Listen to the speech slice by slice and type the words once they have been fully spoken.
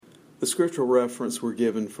The scriptural reference we're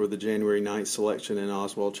given for the January 9th selection in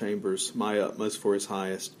Oswald Chambers' My Utmost for His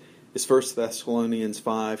Highest is 1 Thessalonians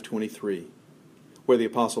 5:23, where the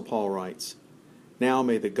Apostle Paul writes, "Now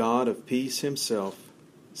may the God of peace himself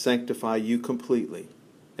sanctify you completely,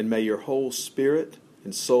 and may your whole spirit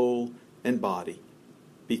and soul and body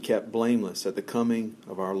be kept blameless at the coming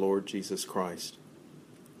of our Lord Jesus Christ."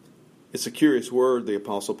 It's a curious word the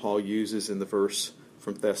Apostle Paul uses in the verse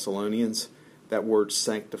from Thessalonians, that word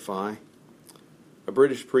sanctify. A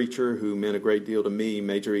British preacher who meant a great deal to me,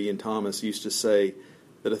 Major Ian Thomas, used to say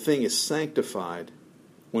that a thing is sanctified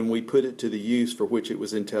when we put it to the use for which it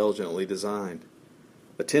was intelligently designed.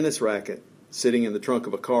 A tennis racket sitting in the trunk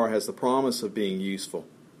of a car has the promise of being useful,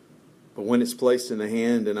 but when it's placed in the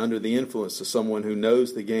hand and under the influence of someone who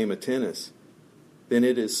knows the game of tennis, then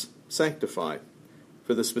it is sanctified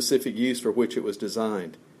for the specific use for which it was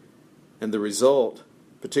designed. And the result,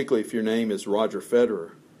 particularly if your name is Roger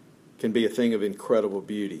Federer, can be a thing of incredible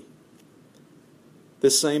beauty.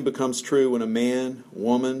 This same becomes true when a man,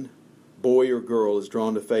 woman, boy, or girl is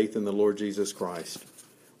drawn to faith in the Lord Jesus Christ,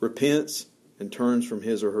 repents and turns from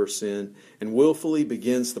his or her sin, and willfully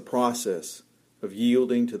begins the process of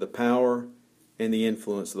yielding to the power and the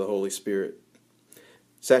influence of the Holy Spirit.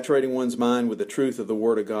 Saturating one's mind with the truth of the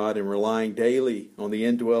Word of God and relying daily on the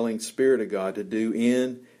indwelling Spirit of God to do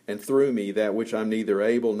in and through me that which I'm neither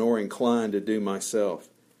able nor inclined to do myself.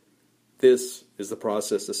 This is the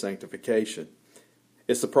process of sanctification.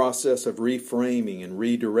 It's the process of reframing and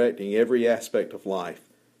redirecting every aspect of life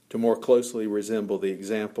to more closely resemble the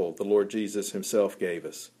example the Lord Jesus himself gave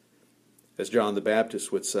us. As John the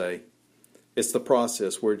Baptist would say, it's the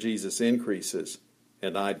process where Jesus increases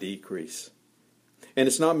and I decrease. And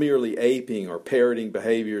it's not merely aping or parroting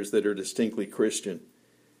behaviors that are distinctly Christian.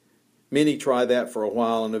 Many try that for a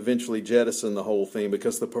while and eventually jettison the whole thing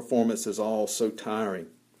because the performance is all so tiring.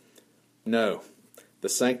 No, the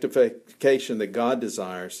sanctification that God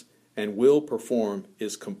desires and will perform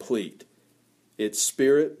is complete. It's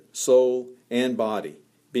spirit, soul, and body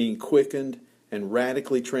being quickened and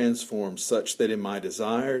radically transformed such that in my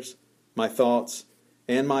desires, my thoughts,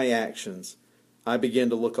 and my actions, I begin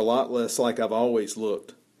to look a lot less like I've always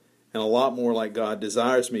looked and a lot more like God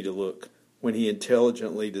desires me to look when He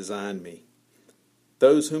intelligently designed me.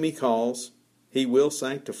 Those whom He calls, He will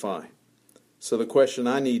sanctify. So the question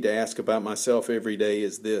I need to ask about myself every day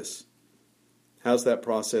is this: how's that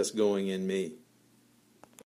process going in me?